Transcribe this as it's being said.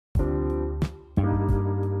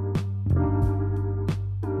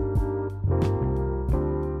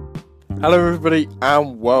Hello everybody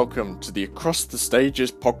and welcome to the Across the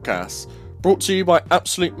Stages podcast, brought to you by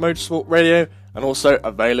Absolute Motorsport Radio and also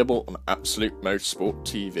available on Absolute Motorsport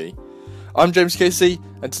TV. I'm James Casey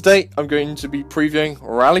and today I'm going to be previewing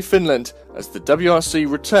Rally Finland as the WRC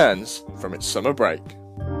returns from its summer break.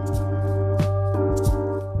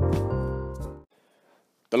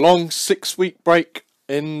 The long 6-week break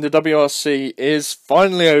in the WRC is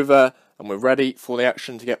finally over and we're ready for the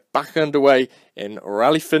action to get back underway in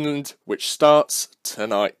Rally Finland, which starts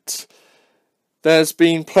tonight. There's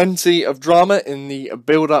been plenty of drama in the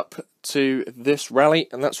build-up to this rally,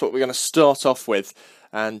 and that's what we're going to start off with.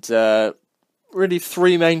 And really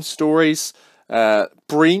three main stories.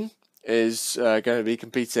 Breen is going to be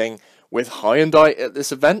competing with Hyundai at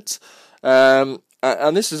this event. And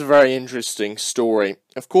this is a very interesting story.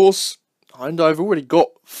 Of course, Hyundai have already got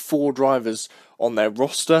 4 drivers on their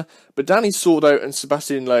roster, but Danny Sordo and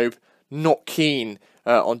Sebastian Loeb not keen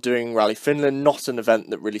on doing Rally Finland, not an event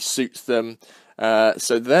that really suits them.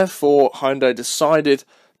 So therefore, Hyundai decided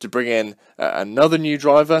to bring in another new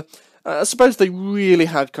driver. I suppose they really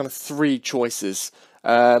had kind of 3 choices.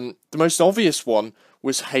 The most obvious one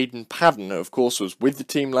was Hayden Paddon, who of course was with the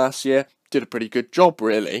team last year, did a pretty good job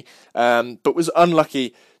really, but was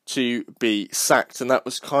unlucky to be sacked, and that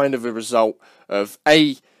was kind of a result of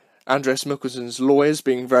Andreas Mikkelsen's lawyers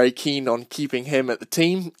being very keen on keeping him at the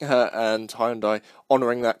team, and Hyundai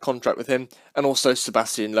honouring that contract with him, and also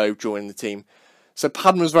Sebastian Loeb joining the team. So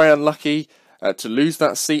Paddon was very unlucky to lose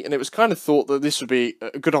that seat, and it was kind of thought that this would be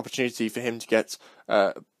a good opportunity for him to get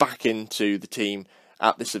back into the team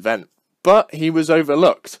at this event. But he was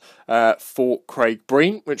overlooked for Craig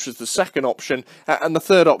Breen, which was the second option, and the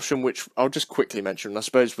third option, which I'll just quickly mention, I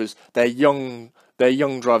suppose, was their young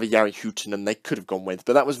driver Jari Huuttinen they could have gone with,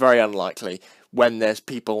 but that was very unlikely when there's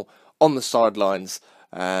people on the sidelines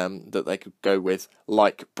that they could go with,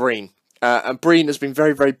 like Breen. And Breen has been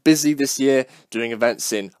very, very busy this year, doing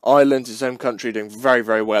events in Ireland, his home country, doing very,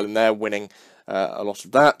 very well in there, winning a lot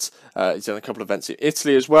of that. He's done a couple of events in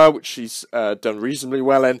Italy as well, which he's done reasonably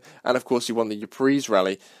well in, and of course he won the Ypres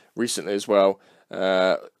rally recently as well.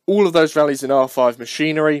 All of those rallies in R5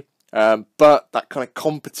 machinery, but that kind of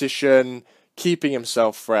competition, keeping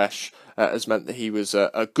himself fresh, has meant that he was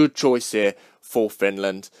a good choice here for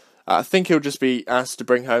Finland. I think he'll just be asked to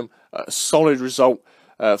bring home a solid result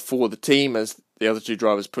for the team as the other 2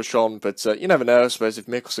 drivers push on, but you never know. I suppose if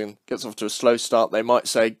Mikkelsen gets off to a slow start, they might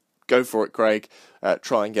say, go for it, Craig,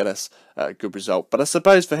 try and get us a good result. But I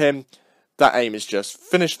suppose for him, that aim is just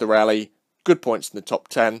finish the rally, good points in the top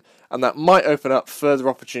 10, and that might open up further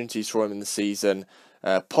opportunities for him in the season,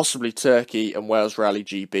 possibly Turkey and Wales Rally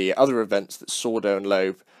GB, other events that Sordo and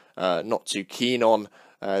Loeb not too keen on,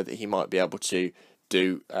 that he might be able to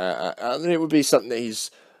do. And it would be something that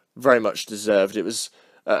he's very much deserved. It was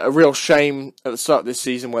a real shame at the start of this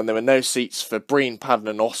season when there were no seats for Breen, Paddon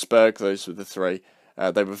and Osberg. Those were the 3.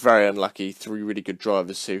 They were very unlucky, 3 really good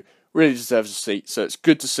drivers who really deserve a seat. So it's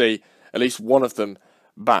good to see at least one of them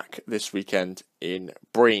back this weekend in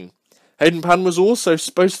Breen. Hayden Paddon was also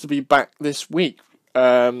supposed to be back this week.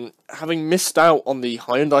 Having missed out on the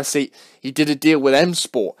Hyundai seat, he did a deal with M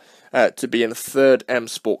Sport to be in the 3rd M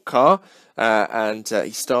Sport car, and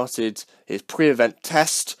he started his pre-event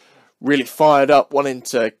test, really fired up, wanting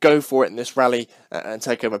to go for it in this rally and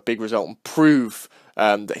take home a big result and prove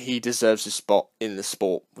that he deserves his spot in the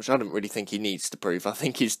sport, which I don't really think he needs to prove. I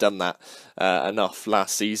think he's done that enough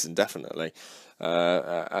last season, definitely,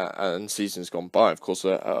 and seasons gone by. Of course,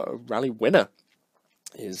 a rally winner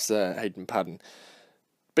is Hayden Paddon.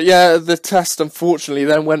 But yeah, the test unfortunately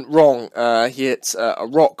then went wrong. He hit a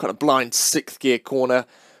rock on a blind 6th gear corner,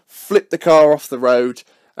 flipped the car off the road,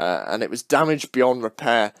 and it was damaged beyond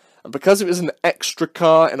repair. And because it was an extra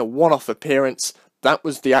car in a one-off appearance, that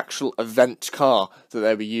was the actual event car that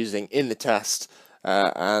they were using in the test,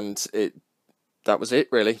 and that was it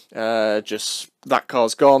really. Just that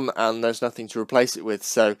car's gone, and there's nothing to replace it with.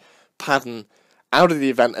 So Paddon out of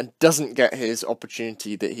the event and doesn't get his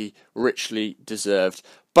opportunity that he richly deserved.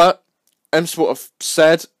 But M Sport have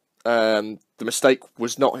said the mistake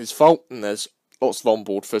was not his fault, and there's lots of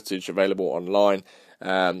onboard footage available online.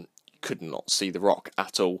 Could not see the rock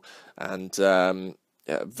at all, and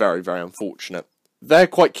yeah, very, very unfortunate. They're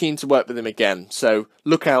quite keen to work with him again, so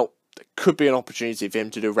look out. There could be an opportunity for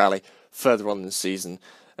him to do a rally further on in the season.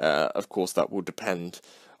 Of course, that will depend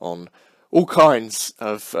on all kinds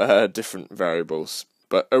of different variables.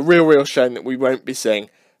 But a real shame that we won't be seeing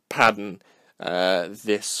Paddon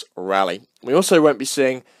this rally. We also won't be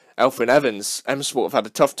seeing Elfyn Evans. M Sport have had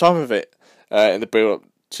a tough time of it in the build-up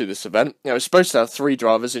to this event. You know, it's supposed to have 3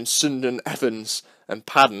 drivers in Sundin, Evans and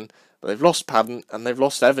Paddon, but they've lost Padden and they've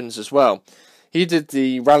lost Evans as well. He did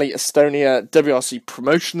the Rally Estonia WRC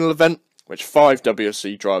promotional event, which 5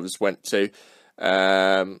 WRC drivers went to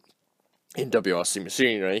in WRC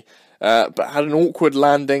machinery, but had an awkward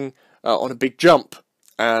landing on a big jump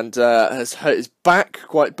and has hurt his back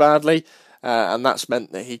quite badly, and that's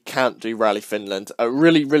meant that he can't do Rally Finland. A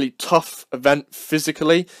really, really tough event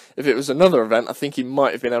physically. If it was another event, I think he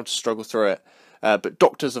might have been able to struggle through it. But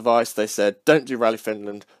doctors' advice, they said, don't do Rally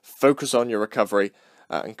Finland, focus on your recovery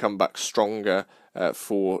and come back stronger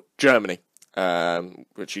for Germany,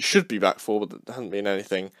 which he should be back for, but there hasn't been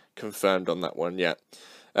anything confirmed on that one yet.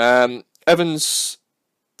 Evans,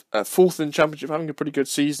 4th in the championship, having a pretty good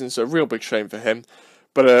season, so a real big shame for him.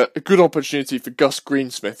 But a good opportunity for Gus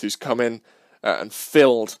Greensmith, who's come in and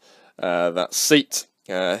filled that seat.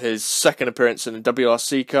 His second appearance in a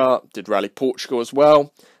WRC car, did Rally Portugal as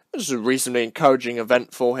well. It was a reasonably encouraging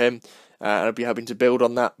event for him, and I'll be hoping to build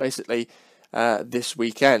on that basically this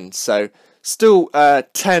weekend. So still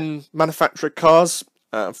 10 manufacturer cars.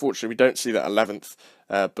 Unfortunately, we don't see that 11th,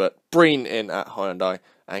 but Breen in at Hyundai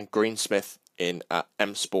and Greensmith in at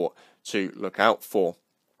M Sport to look out for.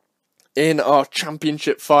 In our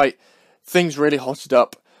championship fight, things really hotted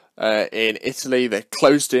up in Italy. They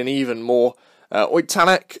closed in even more. Oyt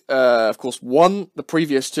Tanak, of course, won the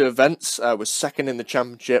previous 2 events, was second in the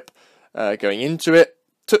championship going into it,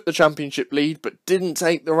 took the championship lead, but didn't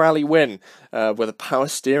take the rally win with a power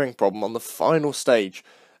steering problem on the final stage,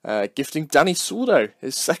 gifting Danny Sordo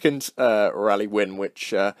his second rally win,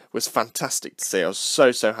 which was fantastic to see. I was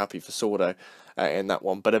so happy for Sordo in that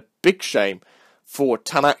one, but a big shame for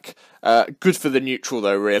Tanak. Good for the neutral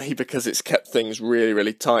though, really, because it's kept things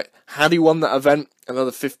really tight. Had he won that event,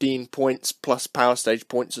 another 15 points plus power stage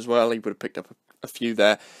points as well, he would have picked up a few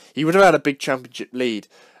there. He would have had a big championship lead,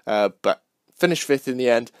 but finished 5th in the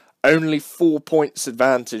end. Only 4 points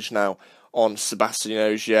advantage now on Sebastian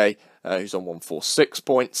Ogier, who's on 146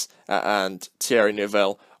 points, and Thierry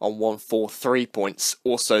Neuville on 143 points,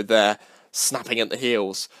 also there, snapping at the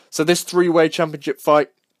heels. So this 3-way championship fight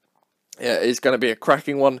is going to be a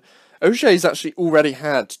cracking one. Ogier's actually already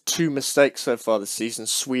had 2 mistakes so far this season,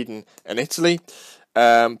 Sweden and Italy.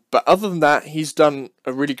 But other than that, he's done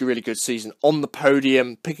a really good season on the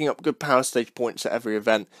podium, picking up good power stage points at every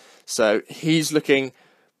event. So he's looking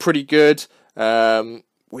pretty good.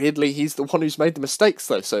 Weirdly, he's the one who's made the mistakes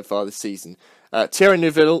though so far this season. Thierry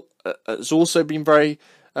Neuville has also been very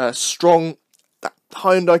strong. That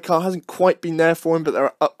Hyundai car hasn't quite been there for him, but there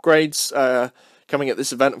are upgrades coming at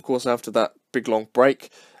this event, of course, after that big long break.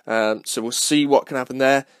 So we'll see what can happen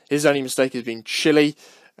there. His only mistake has been Chile.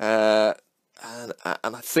 And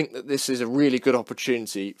I think that this is a really good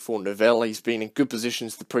opportunity for Neuville. He's been in good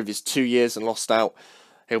positions the previous 2 years and lost out.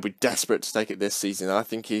 He'll be desperate to take it this season. I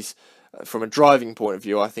think he's, from a driving point of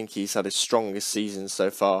view, I think he's had his strongest season so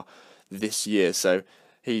far this year. So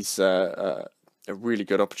he's a really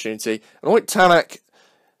good opportunity. And Oyt Tanak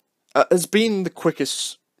has been the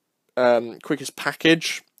quickest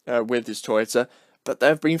package with his Toyota, but there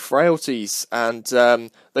have been frailties, and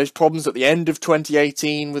those problems at the end of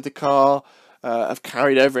 2018 with the car have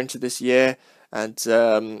carried over into this year. And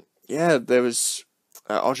there was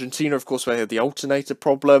Argentina, of course, where he had the alternator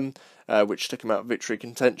problem, which took him out of victory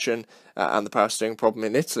contention, and the power steering problem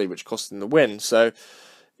in Italy, which cost him the win. So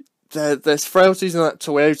there's frailties in that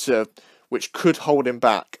Toyota which could hold him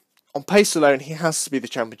back. On pace alone, he has to be the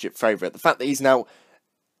championship favourite. The fact that he's now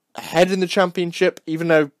ahead in the championship, even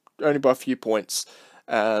though only by a few points,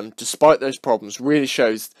 despite those problems, really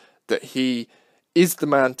shows that he is the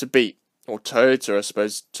man to beat. Or Toyota, I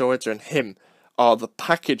suppose. Toyota and him are the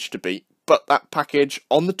package to beat. But that package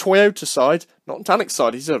on the Toyota side, not on Tanak's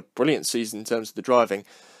side, he's had a brilliant season in terms of the driving,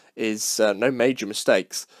 is no major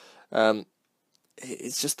mistakes.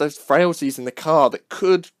 It's just those frailties in the car that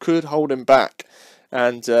could hold him back.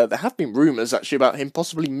 And there have been rumours actually about him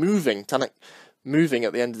possibly Tanak moving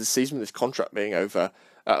at the end of the season with his contract being over,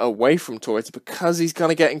 away from Toyota, because he's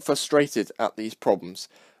kind of getting frustrated at these problems.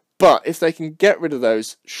 But if they can get rid of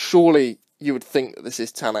those, surely you would think that this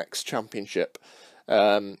is Tanak's championship.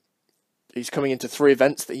 He's coming into 3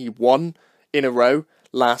 events that he won in a row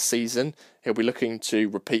last season. He'll be looking to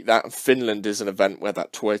repeat that, and Finland is an event where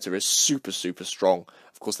that Toyota is super strong.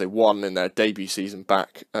 Of course, they won in their debut season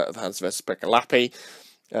back at the Hans Vespers-Lappi,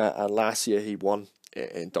 and last year he won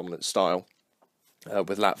in dominant style,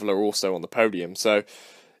 with Latvala also on the podium. So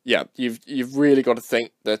yeah, you've really got to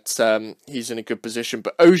think that he's in a good position.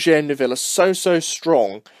 But Ogier and Neuville are so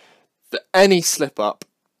strong that any slip up,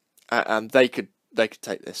 and they could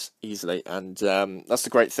take this easily. And that's the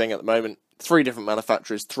great thing at the moment. 3 different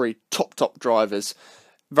manufacturers, 3 top drivers.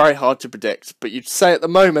 Very hard to predict. But you'd say at the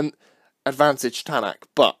moment advantage Tanak,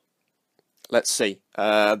 but let's see.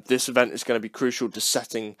 This event is going to be crucial to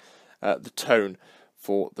setting the tone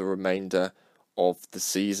for the remainder of the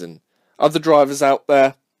season. Other drivers out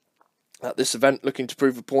there at this event looking to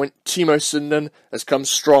prove a point. Timo Sundin has come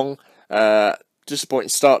strong. Disappointing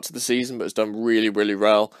start to the season, but has done really, really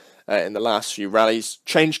well in the last few rallies.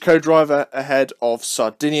 Changed co-driver ahead of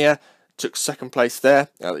Sardinia. Took second place there.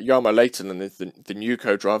 Jarmo Leitonen is the new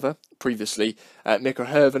co-driver. Previously, Mikko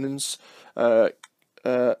Hirvonen's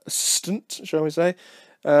assistant, shall we say.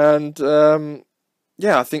 And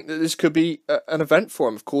yeah, I think that this could be an event for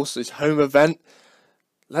him. Of course, this home event.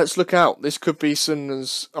 Let's look out. This could be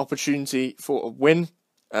Sundin's opportunity for a win.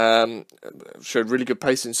 Showed really good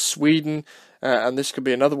pace in Sweden, and this could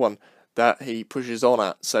be another one that he pushes on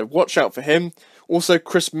at. So watch out for him. Also,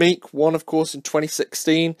 Chris Meek won, of course, in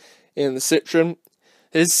 2016 in the Citroen.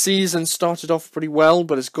 His season started off pretty well,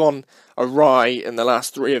 but has gone awry in the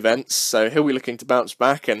last 3 events. So he'll be looking to bounce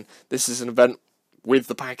back, and this is an event with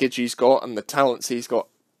the package he's got and the talents he's got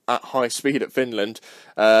at high speed at Finland.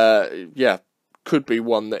 Yeah, could be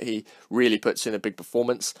one that he really puts in a big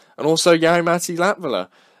performance. And also Jari-Matti Latvala,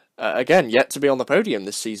 again, yet to be on the podium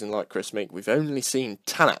this season like Chris Meek. We've only seen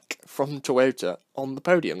Tanak from Toyota on the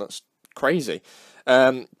podium. That's crazy.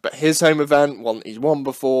 But his home event, one he's won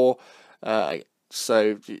before,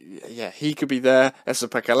 so yeah, he could be there.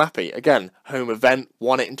 Esa-Pekka Lappi, again, home event,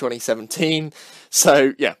 won it in 2017.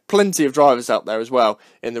 So yeah, plenty of drivers out there as well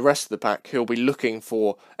in the rest of the pack who'll be looking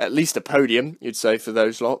for at least a podium, you'd say, for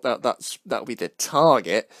those lot. That'll be the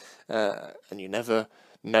target, and you never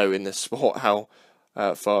know in this sport how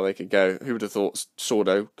far they could go. Who would have thought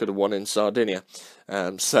Sordo could have won in Sardinia?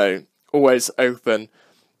 So always open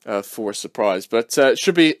for a surprise, but it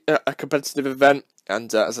should be a competitive event.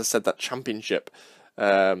 And as I said, that championship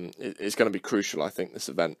is going to be crucial, I think, this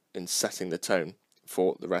event, in setting the tone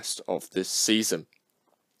for the rest of this season.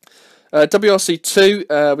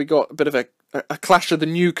 WRC2, we got a bit of a clash of the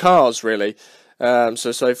new cars, really.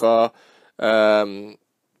 So far, Skoda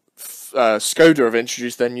have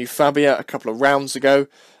introduced their new Fabia a couple of rounds ago,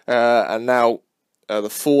 and now the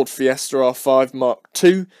Ford Fiesta R5 Mark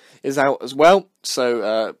II is out as well.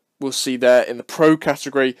 So we'll see there in the Pro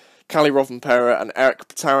category, Kalle Rovanperä and Eric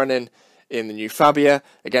Pataranen in the new Fabia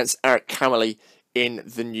against Eric Kamali in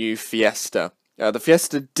the new Fiesta. The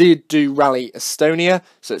Fiesta did do Rally Estonia,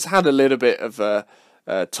 so it's had a little bit of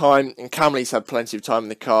time, and Kamali's had plenty of time in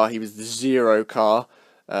the car. He was the 0 car,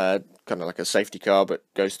 kind of like a safety car, but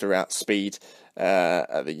goes throughout speed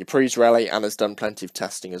at the Ypres Rally, and has done plenty of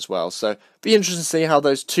testing as well. So be interesting to see how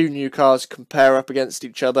those 2 new cars compare up against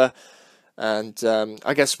each other, and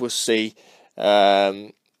I guess we'll see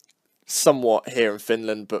somewhat here in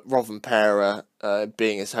Finland, but Rovanperä,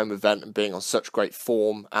 being his home event and being on such great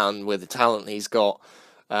form and with the talent he's got,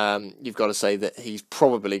 you've got to say that he's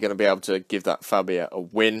probably going to be able to give that Fabia a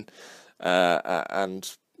win,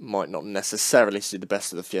 and might not necessarily see the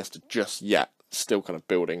best of the Fiesta just yet. Still kind of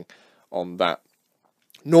building on that.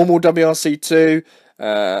 Normal WRC2,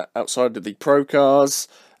 outside of the Pro cars,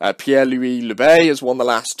 Pierre-Louis Lubé has won the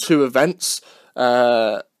last 2 events,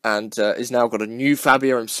 and he's now got a new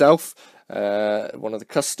Fabia himself. One of the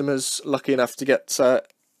customers lucky enough to get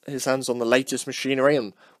his hands on the latest machinery,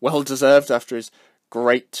 and well deserved after his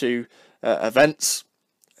great 2 events.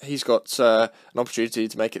 He's got an opportunity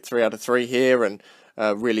to make it 3 out of 3 here and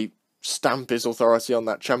really stamp his authority on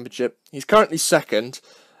that championship. He's currently second,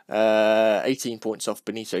 18 points off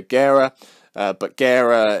Benito Guerra, but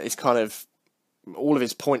Guerra is kind of, all of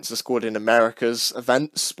his points are scored in America's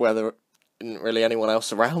events where there isn't really anyone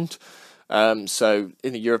else around. So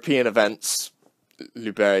in the European events,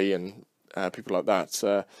 Lubé and people like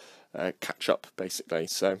that catch up, basically.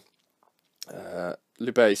 So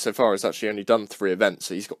Lubé so far has actually only done 3 events,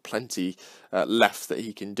 so he's got plenty left that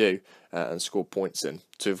he can do and score points in,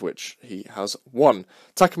 2 of which he has won.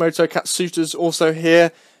 Takamoto Katsuta's also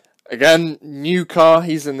here. Again, new car,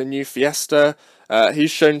 he's in the new Fiesta.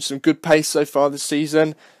 He's shown some good pace so far this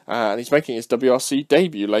season, and he's making his WRC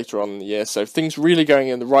debut later on in the year, so things really going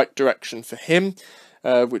in the right direction for him,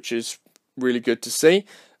 which is really good to see.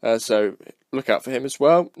 So look out for him as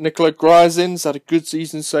well. Nikola Gryzin's had a good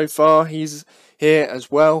season so far. He's here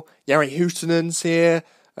as well. Jari Huhtanen's here.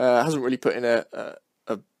 Hasn't really put in a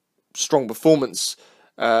strong performance,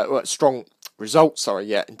 strong result,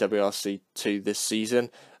 yet in WRC2 this season.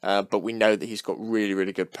 But we know that he's got really,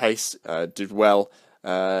 really good pace. Did well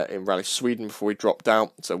in Rally Sweden before he dropped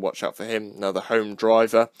out, so watch out for him. Another home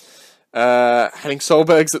driver. Henning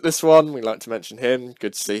Solberg's at this one. We like to mention him.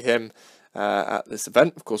 Good to see him at this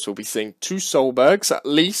event. Of course, we'll be seeing 2 Solbergs, at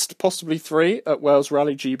least, possibly 3 at Wales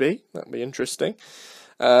Rally GB. That'll be interesting.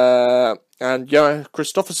 And Johan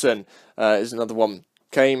Kristoffersson is another one.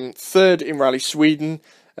 Came third in Rally Sweden,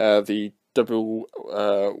 the double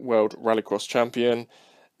World Rallycross champion,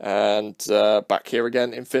 and back here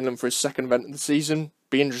again in Finland for his second event of the season.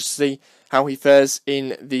 Be interested to see how he fares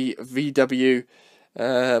in the VW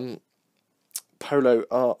Polo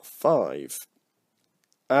R5.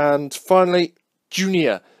 And finally,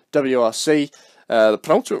 Junior WRC, the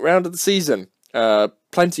penultimate round of the season.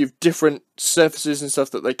 Plenty of different surfaces and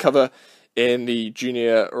stuff that they cover in the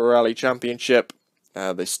Junior Rally Championship.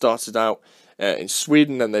 They started out in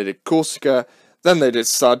Sweden, then they did Corsica, then they did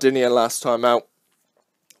Sardinia last time out.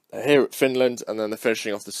 Here at Finland, and then they're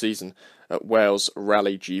finishing off the season at Wales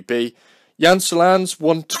Rally GB. Jan Solans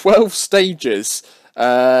won 12 stages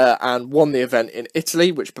and won the event in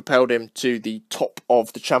Italy, which propelled him to the top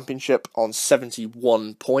of the championship on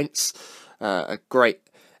 71 points. A great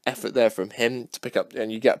effort there from him to pick up,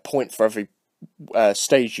 and you get a point for every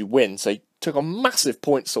stage you win. So he took a massive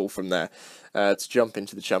points haul from there to jump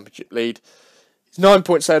into the championship lead. He's 9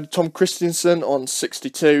 points ahead of Tom Christensen on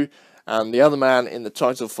 62. And the other man in the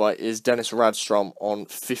title fight is Dennis Radstrom on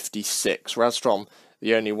 56. Radstrom,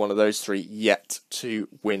 the only one of those three yet to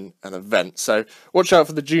win an event. So watch out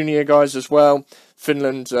for the junior guys as well.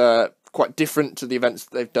 Finland, quite different to the events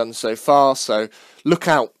that they've done so far. So look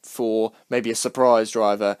out for maybe a surprise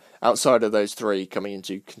driver outside of those three coming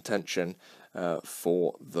into contention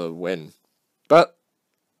for the win. But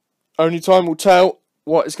only time will tell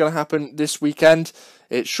what is going to happen this weekend.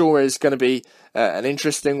 It sure is going to be an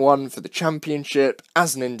interesting one for the championship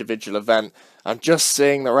as an individual event. And just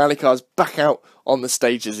seeing the rally cars back out on the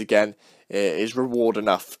stages again is reward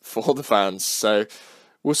enough for the fans. So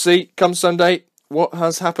we'll see come Sunday what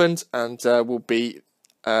has happened, and we'll be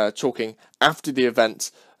talking after the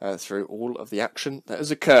event through all of the action that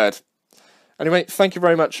has occurred. Anyway, thank you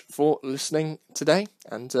very much for listening today,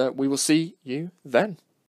 and we will see you then.